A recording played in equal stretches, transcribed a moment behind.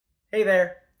Hey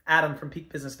there, Adam from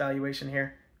Peak Business Valuation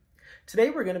here. Today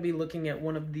we're going to be looking at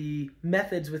one of the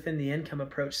methods within the income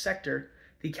approach sector,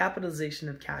 the capitalization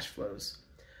of cash flows.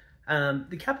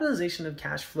 The capitalization of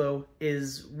cash flow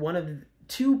is one of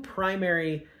two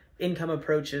primary income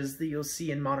approaches that you'll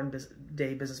see in modern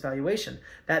day business valuation,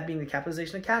 that being the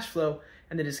capitalization of cash flow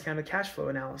and the discounted cash flow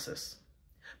analysis.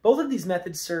 Both of these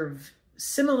methods serve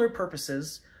similar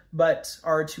purposes, but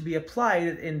are to be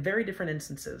applied in very different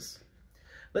instances.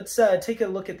 Let's take a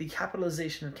look at the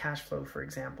capitalization of cash flow, for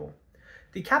example.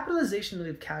 The capitalization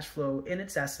of cash flow, in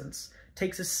its essence,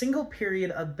 takes a single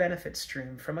period of benefit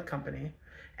stream from a company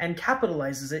and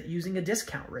capitalizes it using a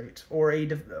discount rate or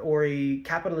a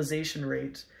capitalization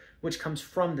rate which comes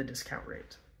from the discount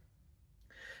rate.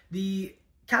 The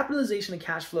capitalization of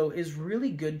cash flow is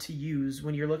really good to use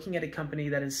when you're looking at a company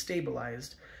that is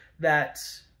stabilized, that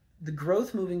the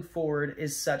growth moving forward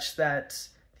is such that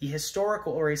the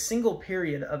historical or a single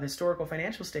period of historical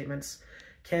financial statements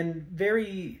can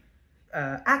very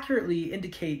accurately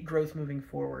indicate growth moving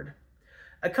forward.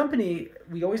 A company,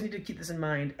 we always need to keep this in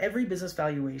mind, every business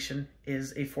valuation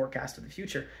is a forecast of the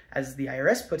future. As the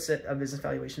IRS puts it, a business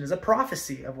valuation is a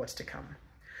prophecy of what's to come.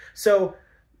 So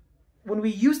when we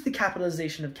use the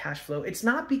capitalization of cash flow, it's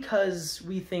not because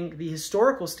we think the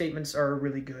historical statements are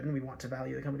really good and we want to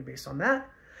value the company based on that.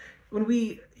 When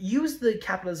we use the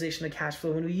capitalization of cash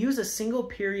flow, when we use a single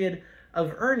period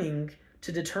of earning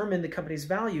to determine the company's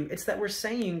value, it's that we're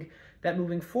saying that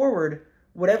moving forward,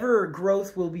 whatever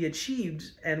growth will be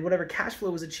achieved and whatever cash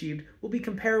flow was achieved will be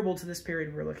comparable to this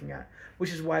period we're looking at,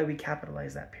 which is why we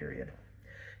capitalize that period.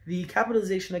 The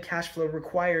capitalization of cash flow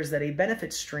requires that a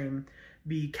benefit stream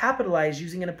be capitalized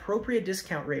using an appropriate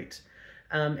discount rate.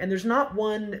 And there's not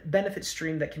one benefit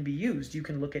stream that can be used. You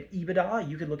can look at EBITDA,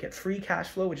 you can look at free cash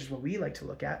flow, which is what we like to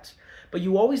look at, but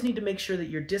you always need to make sure that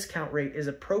your discount rate is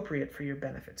appropriate for your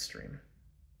benefit stream.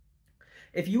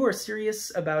 If you are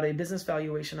serious about a business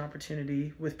valuation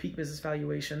opportunity with Peak Business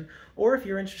Valuation, or if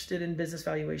you're interested in business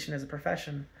valuation as a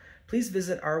profession, please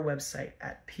visit our website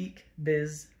at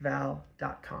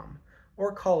peakbizval.com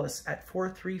or call us at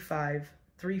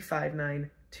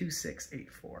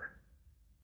 435-359-2684.